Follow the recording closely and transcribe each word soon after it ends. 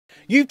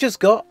You've just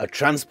got a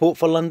Transport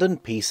for London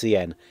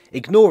PCN.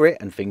 Ignore it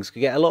and things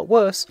could get a lot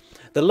worse.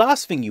 The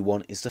last thing you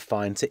want is the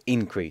fine to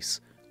increase,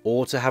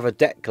 or to have a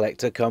debt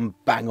collector come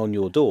bang on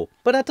your door.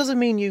 But that doesn't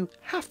mean you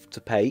have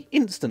to pay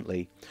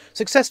instantly.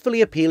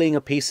 Successfully appealing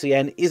a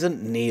PCN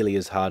isn't nearly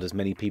as hard as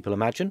many people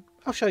imagine.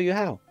 I'll show you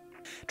how.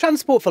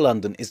 Transport for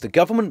London is the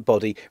government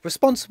body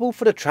responsible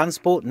for the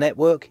transport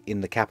network in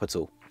the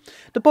capital.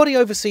 The body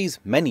oversees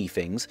many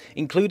things,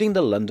 including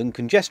the London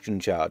congestion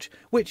charge,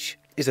 which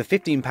is a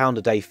 £15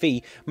 a day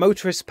fee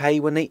motorists pay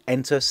when they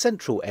enter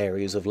central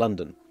areas of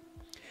London.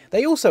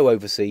 They also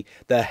oversee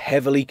the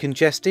heavily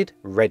congested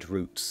red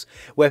routes,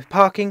 where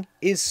parking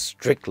is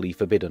strictly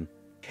forbidden.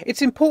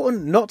 It's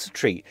important not to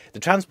treat the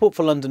Transport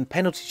for London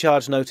penalty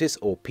charge notice,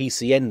 or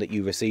PCN, that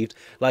you received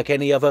like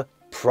any other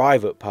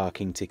private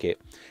parking ticket.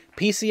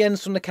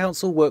 PCNs from the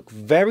council work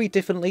very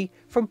differently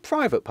from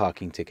private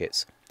parking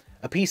tickets.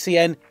 A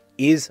PCN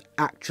is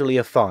actually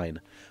a fine,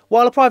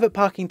 while a private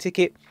parking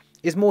ticket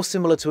is more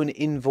similar to an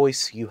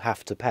invoice you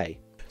have to pay.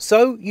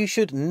 So you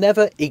should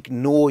never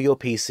ignore your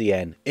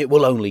PCN, it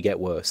will only get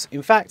worse.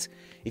 In fact,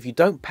 if you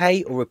don't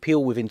pay or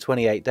appeal within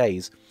 28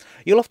 days,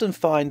 you'll often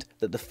find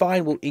that the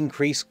fine will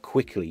increase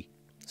quickly,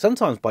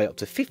 sometimes by up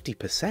to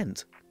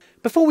 50%.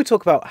 Before we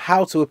talk about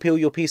how to appeal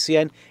your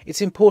PCN, it's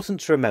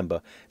important to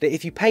remember that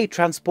if you pay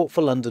Transport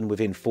for London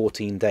within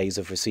 14 days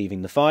of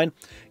receiving the fine,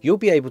 you'll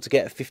be able to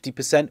get a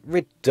 50%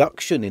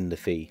 reduction in the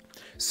fee.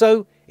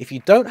 So if you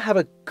don't have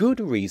a good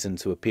reason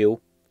to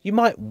appeal, you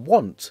might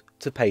want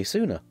to pay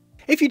sooner.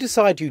 If you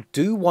decide you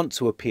do want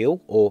to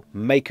appeal or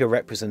make a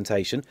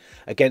representation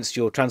against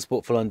your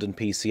Transport for London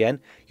PCN,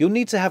 you'll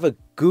need to have a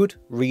good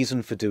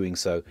reason for doing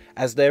so,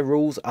 as their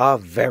rules are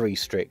very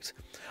strict.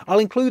 I'll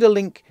include a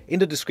link in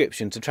the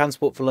description to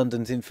Transport for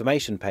London's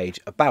information page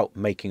about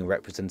making a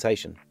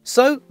representation.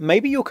 So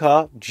maybe your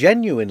car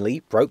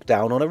genuinely broke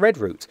down on a red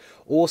route,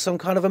 or some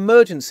kind of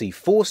emergency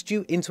forced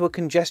you into a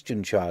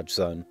congestion charge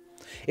zone.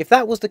 If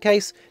that was the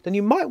case, then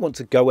you might want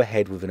to go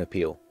ahead with an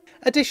appeal.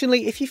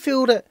 Additionally, if you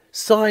feel that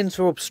signs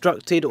were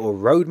obstructed or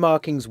road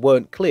markings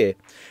weren't clear,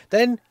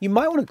 then you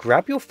might want to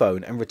grab your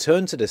phone and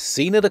return to the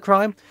scene of the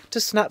crime to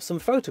snap some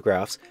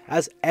photographs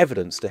as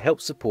evidence to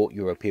help support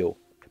your appeal.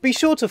 Be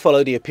sure to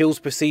follow the appeals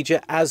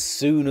procedure as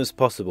soon as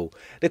possible.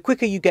 The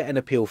quicker you get an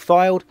appeal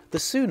filed, the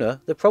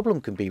sooner the problem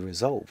can be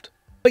resolved.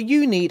 But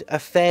you need a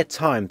fair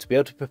time to be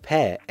able to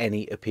prepare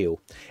any appeal.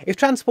 If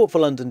Transport for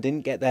London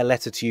didn't get their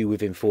letter to you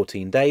within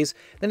 14 days,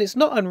 then it's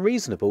not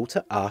unreasonable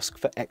to ask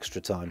for extra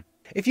time.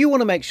 If you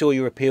want to make sure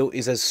your appeal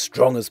is as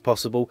strong as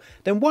possible,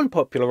 then one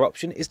popular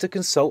option is to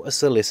consult a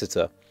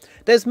solicitor.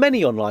 There's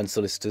many online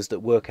solicitors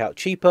that work out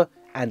cheaper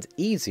and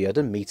easier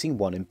than meeting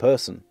one in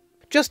person.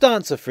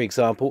 JustAnswer, for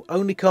example,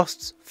 only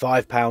costs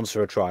 £5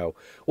 for a trial.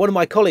 One of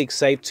my colleagues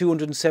saved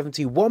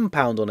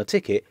 £271 on a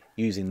ticket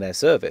using their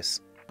service.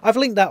 I've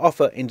linked that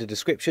offer in the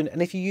description,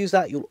 and if you use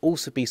that, you'll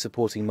also be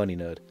supporting Money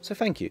Nerd, so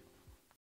thank you.